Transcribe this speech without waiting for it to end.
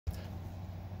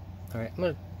Alright, I'm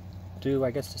going to do,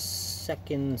 I guess, the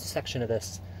second section of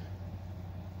this,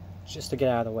 just to get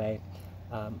out of the way.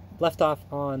 Left off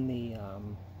on the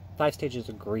 5 stages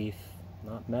of grief.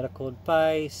 Not medical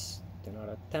advice, do not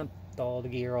attempt all the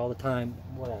gear all the time,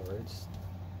 whatever, it's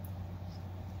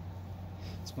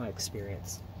my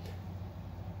experience.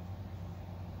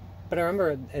 But I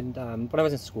remember when I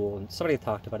was in school, and somebody had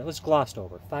talked about it, it was glossed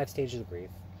over. 5 stages of grief.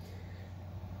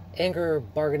 Anger,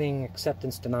 bargaining,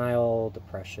 acceptance, denial,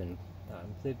 depression.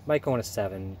 It might go on a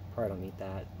 7, probably don't need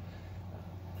that.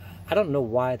 I don't know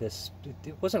why it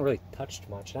wasn't really touched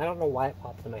much, and I don't know why it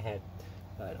popped in my head.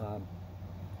 But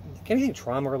anything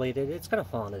trauma related, it's going to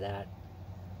fall into that.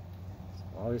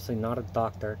 Obviously not a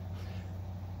doctor.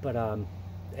 But I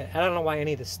don't know why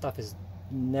any of this stuff is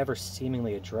never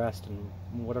seemingly addressed, and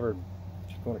whatever,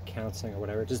 if you're going to counseling or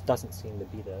whatever, it just doesn't seem to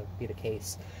be the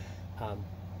case.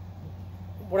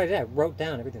 What I did, I wrote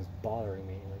down everything's bothering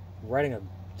me, like writing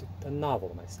a novel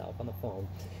to myself on the phone,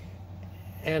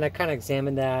 and I kind of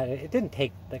examined that. It didn't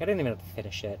take, like, I didn't even have to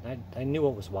finish it. I knew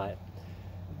what was what.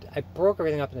 I broke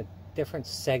everything up into different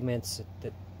segments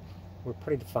that were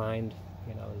pretty defined,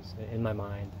 you know, in my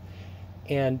mind,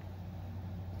 and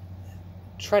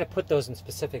try to put those in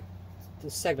specific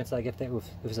segments, like if it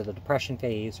was a depression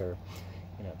phase, or,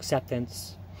 you know,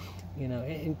 acceptance, you know,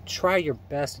 and try your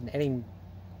best in any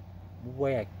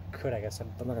way I could. I guess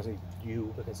I'm not gonna say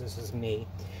you, because this is me,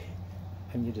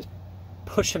 and you just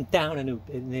push them down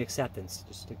in the acceptance,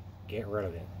 just to get rid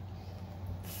of it,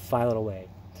 file it away.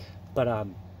 But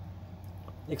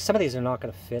like, some of these are not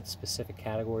going to fit specific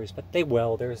categories, but they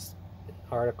will. There's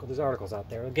articles out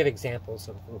there. I'll give examples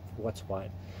of what's what,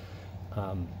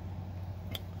 and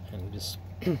just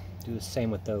do the same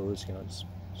with those. You know, just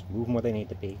move them where they need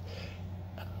to be.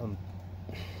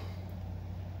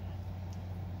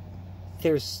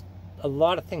 There's a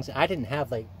lot of things I didn't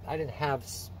have. Like,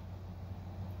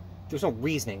 there's no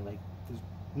reasoning. Like, there's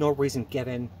no reason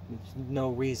given. There's no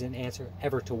reason answer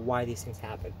ever to why these things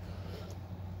happen.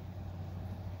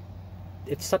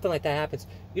 If something like that happens,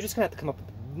 you're just gonna have to come up with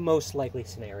the most likely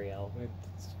scenario.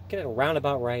 Get it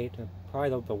roundabout right.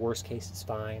 Probably the worst case is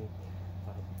fine.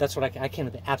 That's what I came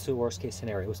to the absolute worst case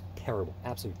scenario. It was terrible,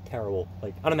 absolutely terrible,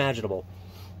 like unimaginable.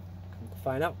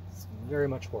 Find out, it's very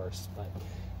much worse. But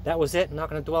that was it. I'm not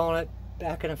going to dwell on it.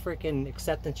 Back in a freaking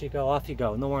acceptance you go. Off you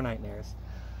go. No more nightmares.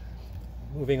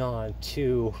 Moving on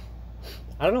to,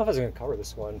 I don't know if I was going to cover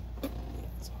this one.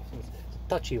 It's a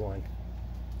touchy one.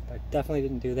 I definitely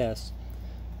didn't do this.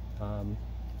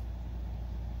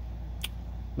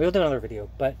 We'll do another video.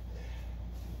 But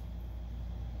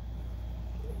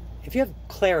if you have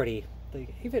clarity,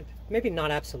 like, even maybe not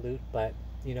absolute, but,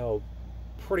 you know,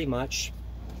 pretty much,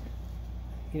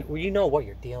 you know what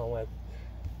you're dealing with.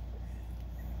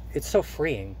 It's so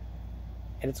freeing,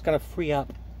 and it's going to free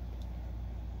up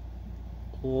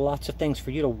lots of things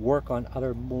for you to work on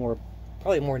other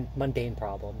probably more mundane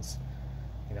problems.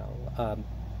 You know,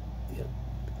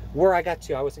 where I got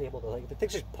to, I wasn't able to, like, the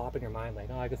things just pop in your mind, like,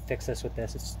 oh, I could fix this with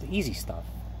this. It's the easy stuff.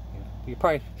 You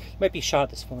know, you might be shot at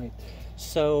this point.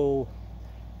 So,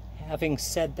 having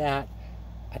said that,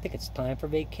 I think it's time for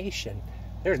vacation.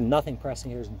 There's nothing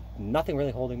pressing. There's nothing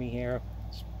really holding me here.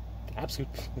 Absolute,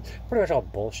 pretty much all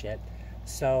bullshit.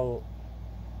 So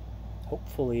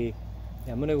hopefully,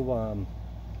 yeah, I don't know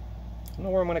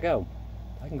where I'm gonna go.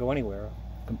 I can go anywhere.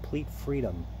 Complete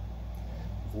freedom.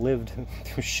 I've lived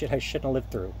through shit I shouldn't have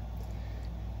lived through.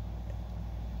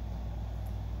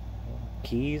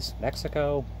 Keys,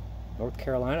 Mexico, North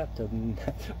Carolina,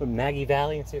 to Maggie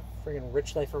Valley, and see if friggin'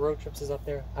 Rich Life of Road Trips is up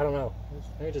there. I don't know.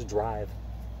 Maybe just drive.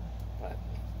 But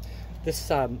this,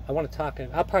 I want to talk.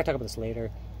 I'll probably talk about this later.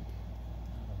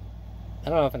 I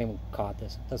don't know if anyone caught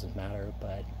this. It doesn't matter,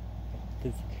 but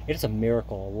it is a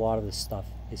miracle. A lot of this stuff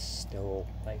is still,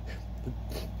 like,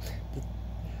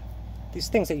 these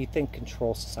things that you think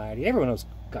control society. Everyone knows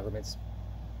government's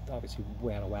obviously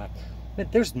way out of whack.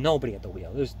 But there's nobody at the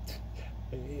wheel.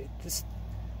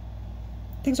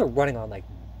 Things are running on, like,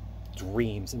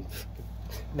 dreams and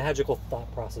magical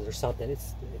thought process or something.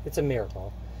 It's a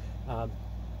miracle.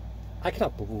 I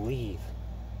cannot believe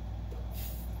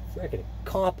freaking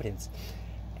incompetence,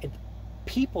 and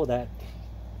people that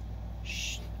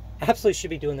absolutely should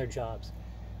be doing their jobs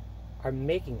are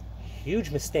making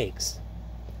huge mistakes,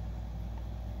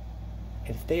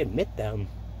 and if they admit them,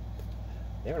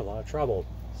 they're in a lot of trouble.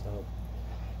 So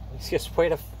it's just a way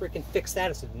to freaking fix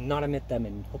that, is to not admit them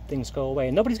and hope things go away.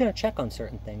 And nobody's going to check on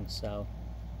certain things. So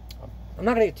I'm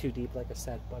not going to get too deep, like I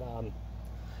said, but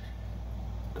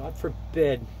God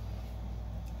forbid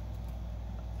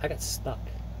I got stuck,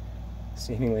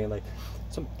 seemingly, like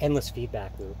some endless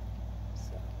feedback loop.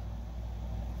 So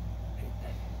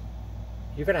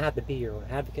You're going to have to be your own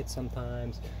advocate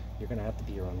sometimes. You're going to have to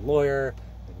be your own lawyer,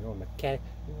 your own mechanic,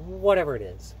 whatever it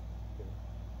is.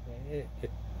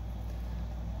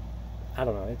 I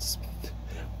don't know. It's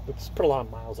put a lot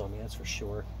of miles on me, that's for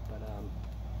sure. But I'm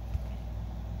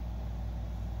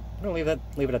going to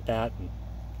leave it at that. And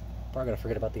probably going to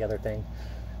forget about the other thing.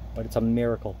 But it's a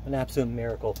miracle, an absolute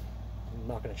miracle. I'm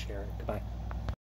not going to share it. Goodbye.